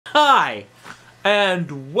Hi,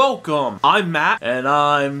 and welcome. I'm Matt, and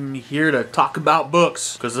I'm here to talk about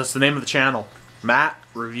books, because that's the name of the channel. Matt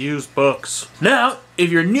Reviews Books. Now, if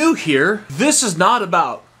you're new here, this is not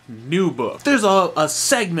about new books. There's a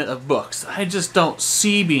segment of books that I just don't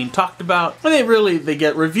see being talked about. And they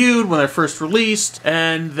get reviewed when they're first released,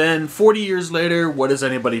 and then 40 years later, what does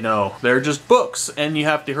anybody know? They're just books, and you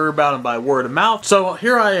have to hear about them by word of mouth. So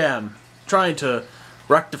here I am, trying to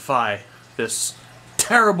rectify this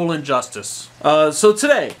terrible injustice. So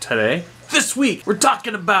this week, we're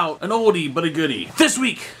talking about an oldie but a goodie. This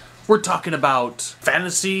week, we're talking about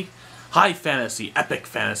fantasy, high fantasy, epic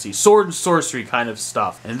fantasy, sword and sorcery kind of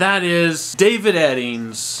stuff. And that is David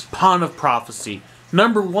Eddings' Pawn of Prophecy.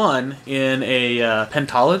 #1 in a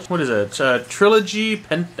pentology. What is it? Trilogy?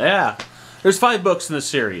 Yeah. There's 5 books in the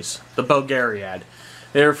series. The Belgariad.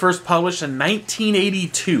 They were first published in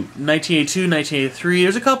 1982. 1983.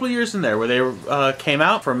 There's a couple of years in there where they came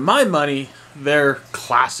out. For my money, they're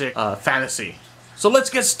classic fantasy. So let's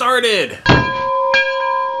get started.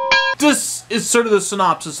 This is sort of the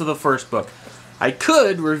synopsis of the first book. I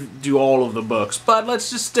could do all of the books, but let's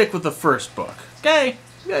just stick with the first book. Okay?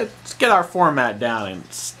 Let's get our format down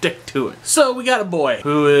and stick to it. So we got a boy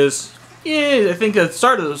who is... yeah, I think at the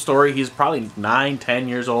start of the story, he's probably 9, 10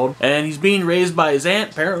 years old. And he's being raised by his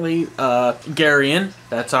aunt, apparently, Garion.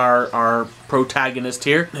 That's our protagonist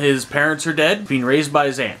here. His parents are dead, being raised by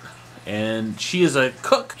his aunt. And she is a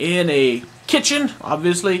cook in a kitchen,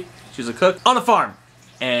 obviously. She's a cook on a farm.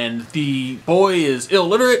 And the boy is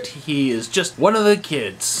illiterate. He is just one of the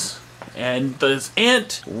kids. And his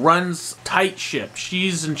aunt runs tight ship.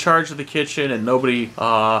 She's in charge of the kitchen, and nobody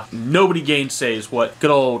gainsays what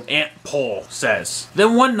good old Aunt Pol says.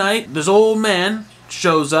 Then one night, this old man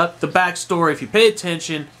shows up. The backstory, if you pay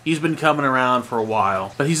attention, he's been coming around for a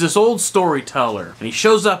while. But he's this old storyteller, and he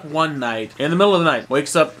shows up one night, in the middle of the night,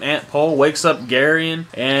 wakes up Aunt Pol, wakes up Garion,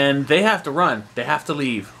 and they have to run. They have to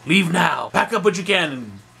leave. Leave now. Pack up what you can,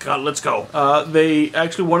 and God, let's go.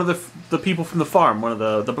 One of the people from the farm, one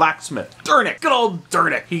of the blacksmith, Dernick, good old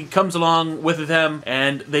Dernick. He comes along with them,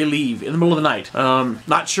 and they leave in the middle of the night.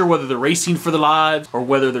 Not sure whether they're racing for their lives or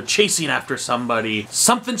whether they're chasing after somebody.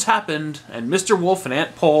 Something's happened, and Mr. Wolf and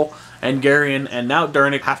Aunt Pol and Garion and now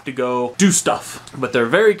Dernick have to go do stuff. But they're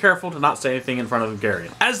very careful to not say anything in front of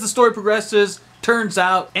Garion. As the story progresses, turns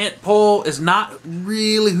out Aunt Pol is not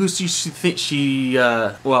really who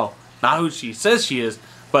not who she says she is,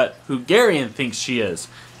 but who Garion thinks she is.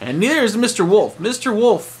 And neither is Mr. Wolf. Mr.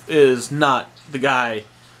 Wolf is not the guy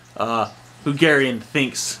who Garion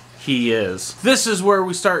thinks he is. This is where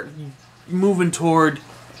we start moving toward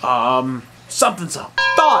something.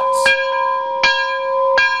 Thoughts!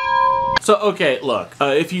 So, okay, look.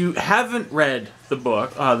 If you haven't read the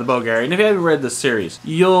book, the Belgariad, if you haven't read the series,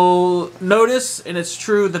 you'll notice, and it's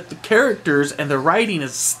true, that the characters and the writing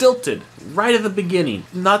is stilted right at the beginning.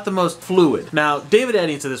 Not the most fluid. Now, David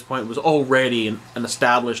Eddings at this point was already an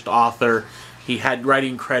established author. He had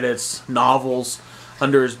writing credits, novels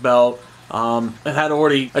under his belt, and had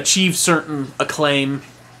already achieved certain acclaim.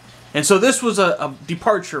 And so this was a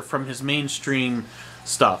departure from his mainstream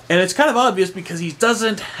stuff. And it's kind of obvious because he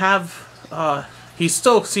doesn't have... he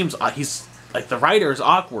still seems... he's like, the writer is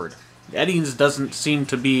awkward. Eddings doesn't seem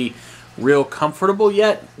to be real comfortable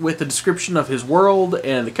yet with the description of his world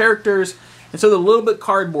and the characters, and so they're a little bit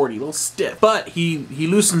cardboardy, a little stiff. But he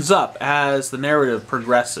loosens up as the narrative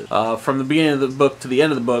progresses. From the beginning of the book to the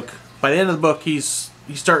end of the book, by the end of the book, he's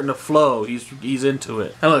starting to flow. He's into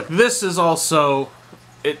it. And look, this is also,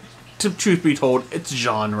 to truth be told, it's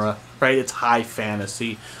genre, right? It's high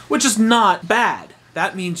fantasy, which is not bad.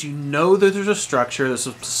 That means you know that there's a structure, there's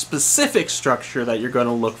a specific structure that you're going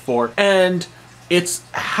to look for, and it's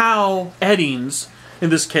how Eddings, in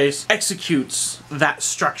this case, executes that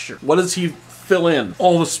structure. What does he fill in?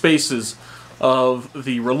 All the spaces of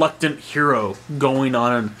the reluctant hero going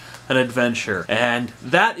on an adventure. And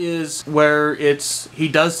that is where he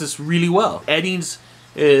does this really well. Eddings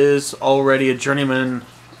is already a journeyman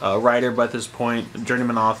writer by this point, a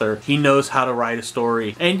journeyman author. He knows how to write a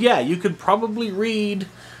story. And yeah, you could probably read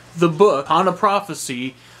the book, Pawn of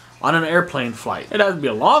Prophecy, on an airplane flight. It has to be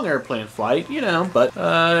a long airplane flight, you know, but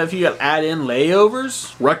if you got add in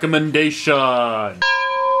layovers, recommendation.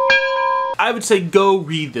 I would say go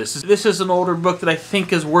read this. This is an older book that I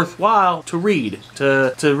think is worthwhile to read,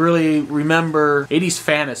 to really remember 80s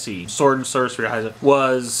fantasy, sword and sorcery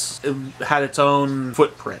had its own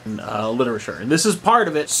footprint in literature, and this is part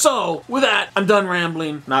of it. So with that, I'm done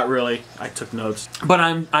rambling. Not really, I took notes, but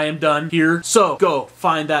I am done here. So go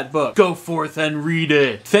find that book, go forth and read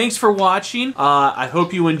it. Thanks for watching. I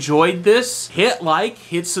hope you enjoyed this. Hit like,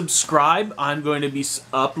 hit subscribe. I'm going to be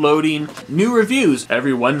uploading new reviews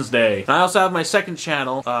every Wednesday. And I also have my second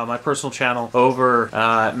channel, my personal channel, over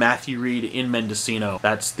Matthew Reed in Mendocino.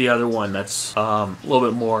 That's the other one that's a little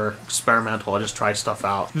bit more experimental. I just try stuff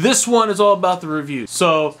out. This one is all about the reviews.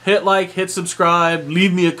 So hit like, hit subscribe,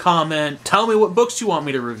 leave me a comment, tell me what books you want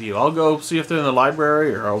me to review. I'll go see if they're in the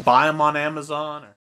library, or I'll buy them on Amazon.